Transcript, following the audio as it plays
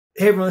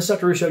Hey everyone, this is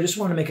Dr. Ruscio. I just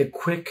want to make a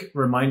quick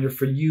reminder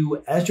for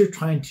you as you're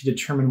trying to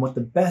determine what the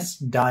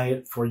best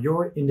diet for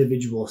your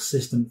individual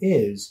system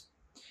is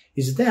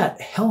that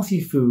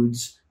healthy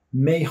foods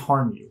may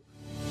harm you.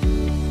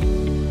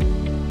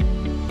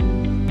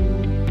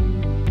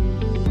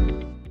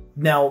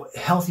 Now,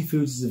 healthy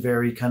foods is a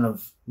very kind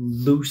of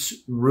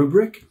loose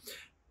rubric,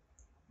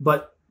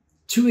 but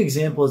two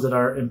examples that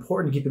are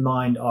important to keep in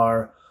mind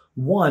are,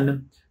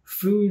 one,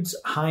 foods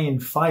high in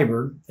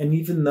fiber, and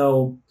even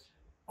though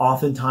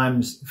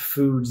oftentimes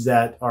foods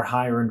that are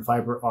higher in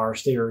fiber are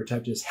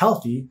stereotyped as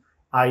healthy,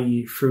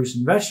 i.e. fruits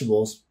and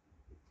vegetables,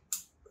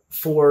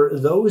 for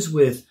those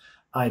with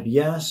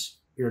IBS,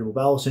 irritable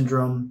bowel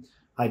syndrome,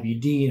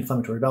 IBD,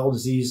 inflammatory bowel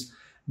disease,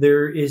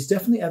 there is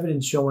definitely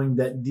evidence showing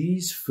that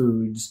these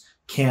foods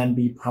can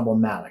be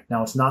problematic.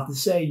 Now, it's not to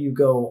say you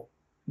go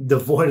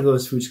devoid of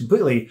those foods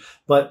completely,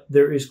 but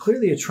there is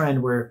clearly a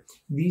trend where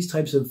these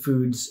types of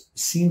foods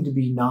seem to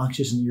be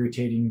noxious and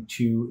irritating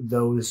to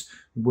those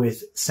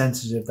with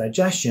sensitive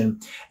digestion.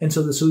 And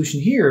so the solution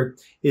here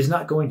is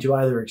not going to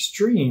either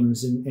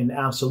extremes in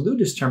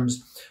absolutist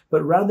terms,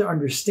 but rather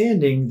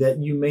understanding that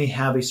you may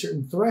have a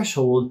certain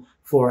threshold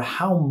for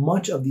how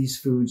much of these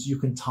foods you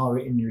can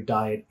tolerate in your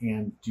diet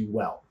and do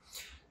well.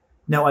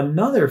 Now,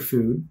 another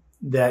food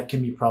that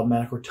can be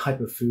problematic, or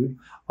type of food,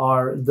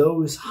 are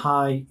those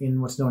high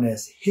in what's known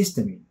as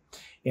histamine.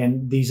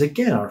 And these,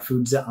 again, are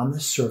foods that on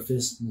the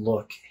surface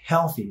look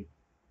healthy.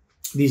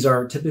 These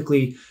are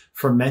typically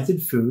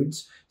fermented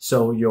foods.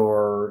 So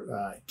your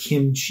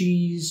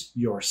kimchis,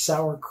 your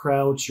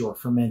sauerkrauts, your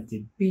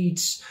fermented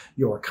beets,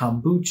 your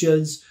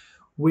kombuchas,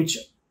 which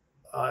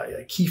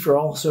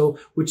kefir also,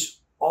 which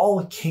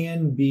all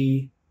can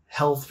be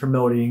health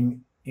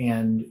promoting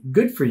and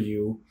good for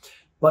you.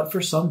 But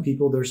for some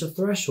people, there's a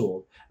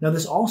threshold. Now,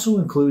 this also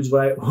includes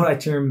what I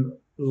term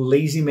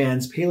lazy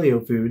man's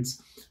paleo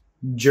foods.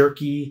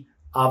 Jerky,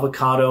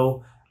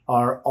 avocado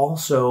are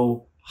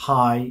also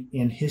high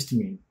in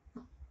histamine.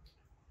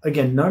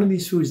 Again, none of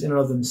these foods in and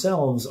of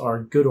themselves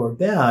are good or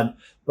bad,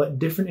 but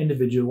different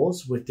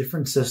individuals with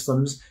different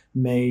systems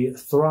may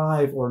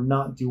thrive or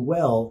not do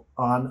well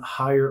on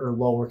higher or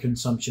lower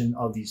consumption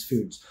of these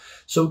foods.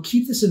 So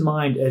keep this in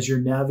mind as you're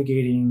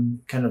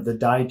navigating kind of the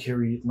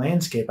dietary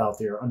landscape out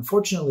there.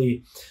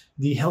 Unfortunately,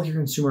 the healthier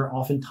consumer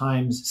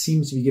oftentimes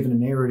seems to be given a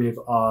narrative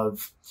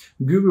of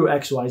Guru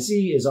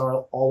XYZ is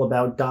all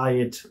about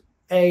diet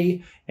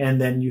A, and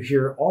then you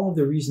hear all of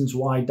the reasons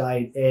why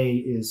diet A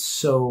is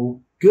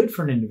so good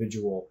for an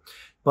individual,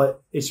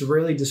 but it's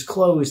rarely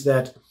disclosed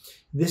that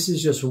this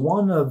is just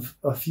one of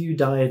a few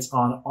diets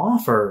on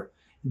offer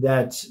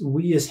that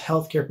we as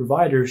healthcare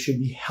providers should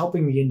be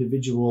helping the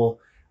individual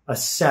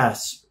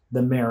assess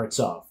the merits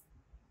of.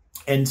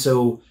 And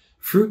so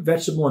fruit,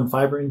 vegetable, and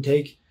fiber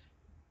intake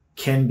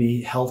can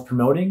be health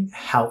promoting.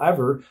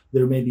 However,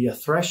 there may be a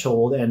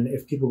threshold, and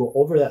if people go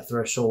over that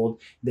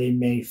threshold, they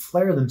may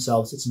flare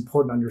themselves. It's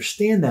important to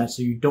understand that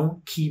so you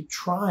don't keep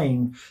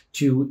trying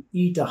to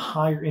eat a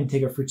higher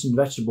intake of fruits and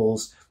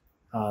vegetables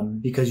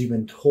because you've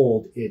been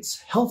told it's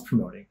health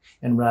promoting,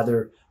 and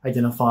rather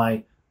identify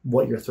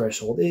what your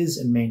threshold is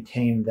and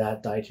maintain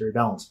that dietary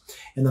balance.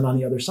 And then on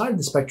the other side of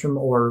the spectrum,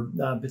 or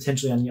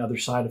potentially on the other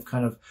side of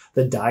kind of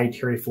the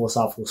dietary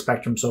philosophical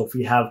spectrum, so if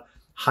we have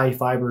high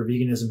fiber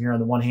veganism here on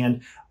the one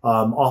hand,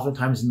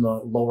 oftentimes in the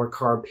lower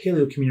carb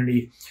paleo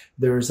community,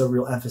 there's a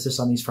real emphasis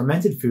on these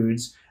fermented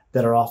foods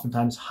that are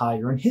oftentimes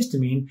higher in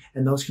histamine,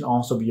 and those can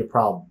also be a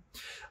problem.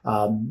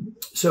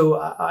 So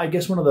I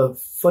guess one of the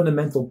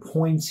fundamental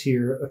points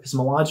here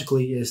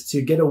epistemologically is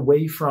to get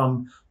away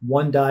from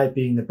one diet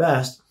being the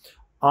best,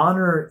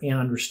 honor and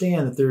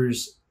understand that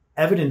there's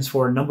evidence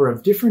for a number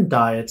of different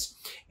diets,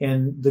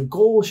 and the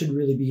goal should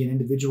really be an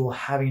individual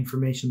having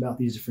information about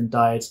these different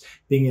diets,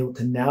 being able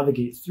to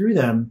navigate through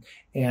them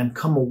and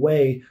come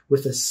away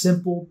with a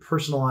simple,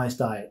 personalized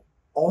diet.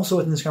 Also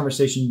within this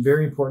conversation,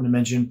 very important to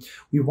mention,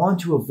 we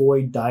want to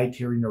avoid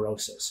dietary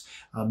neurosis,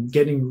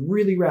 getting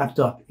really wrapped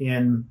up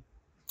in,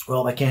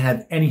 well, I can't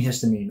have any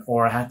histamine,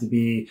 or I have to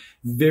be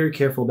very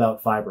careful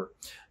about fiber.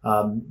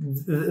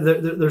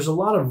 There's a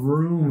lot of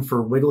room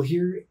for wiggle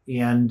here,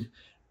 and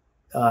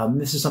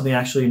this is something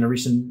actually in a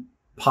recent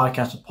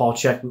podcast with Paul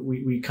Chek,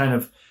 we kind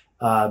of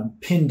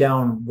pinned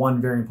down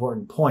one very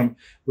important point,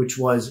 which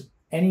was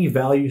any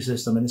value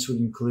system, and this would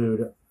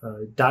include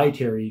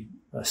dietary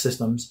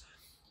systems,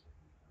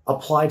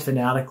 applied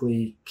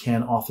fanatically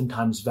can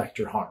oftentimes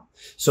vector harm.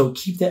 So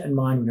keep that in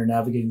mind when you're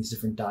navigating these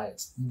different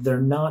diets. They're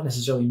not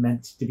necessarily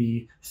meant to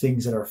be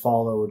things that are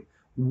followed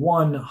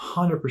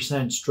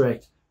 100%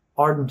 strict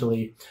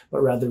ardently,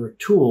 but rather a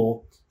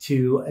tool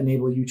to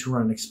enable you to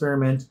run an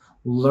experiment,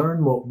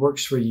 learn what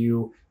works for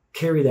you,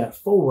 carry that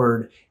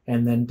forward,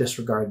 and then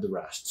disregard the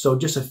rest. So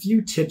just a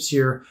few tips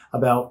here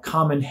about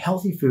common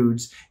healthy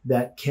foods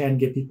that can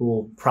give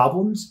people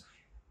problems,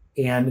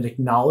 and an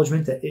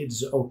acknowledgement that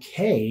it's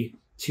okay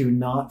to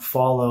not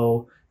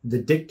follow the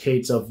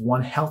dictates of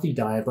one healthy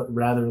diet, but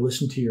rather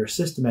listen to your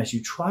system as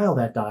you trial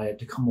that diet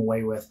to come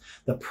away with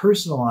the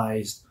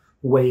personalized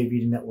way of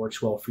eating that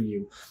works well for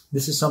you.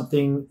 This is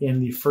something in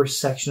the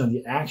first section of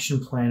the action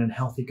plan in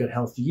Healthy Gut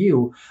Healthy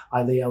You.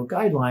 I lay out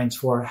guidelines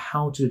for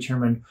how to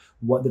determine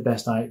what the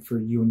best diet for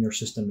you and your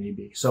system may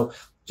be. So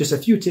just a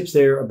few tips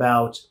there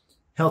about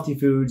healthy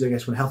foods, I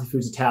guess when healthy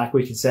foods attack,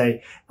 we can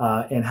say,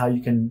 and how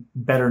you can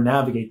better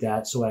navigate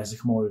that so as to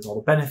come away with all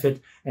the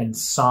benefit and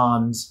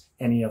sans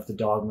any of the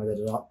dogma that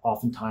is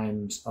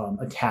oftentimes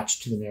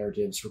attached to the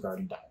narratives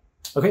regarding diet.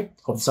 Okay,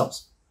 hope this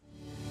helps.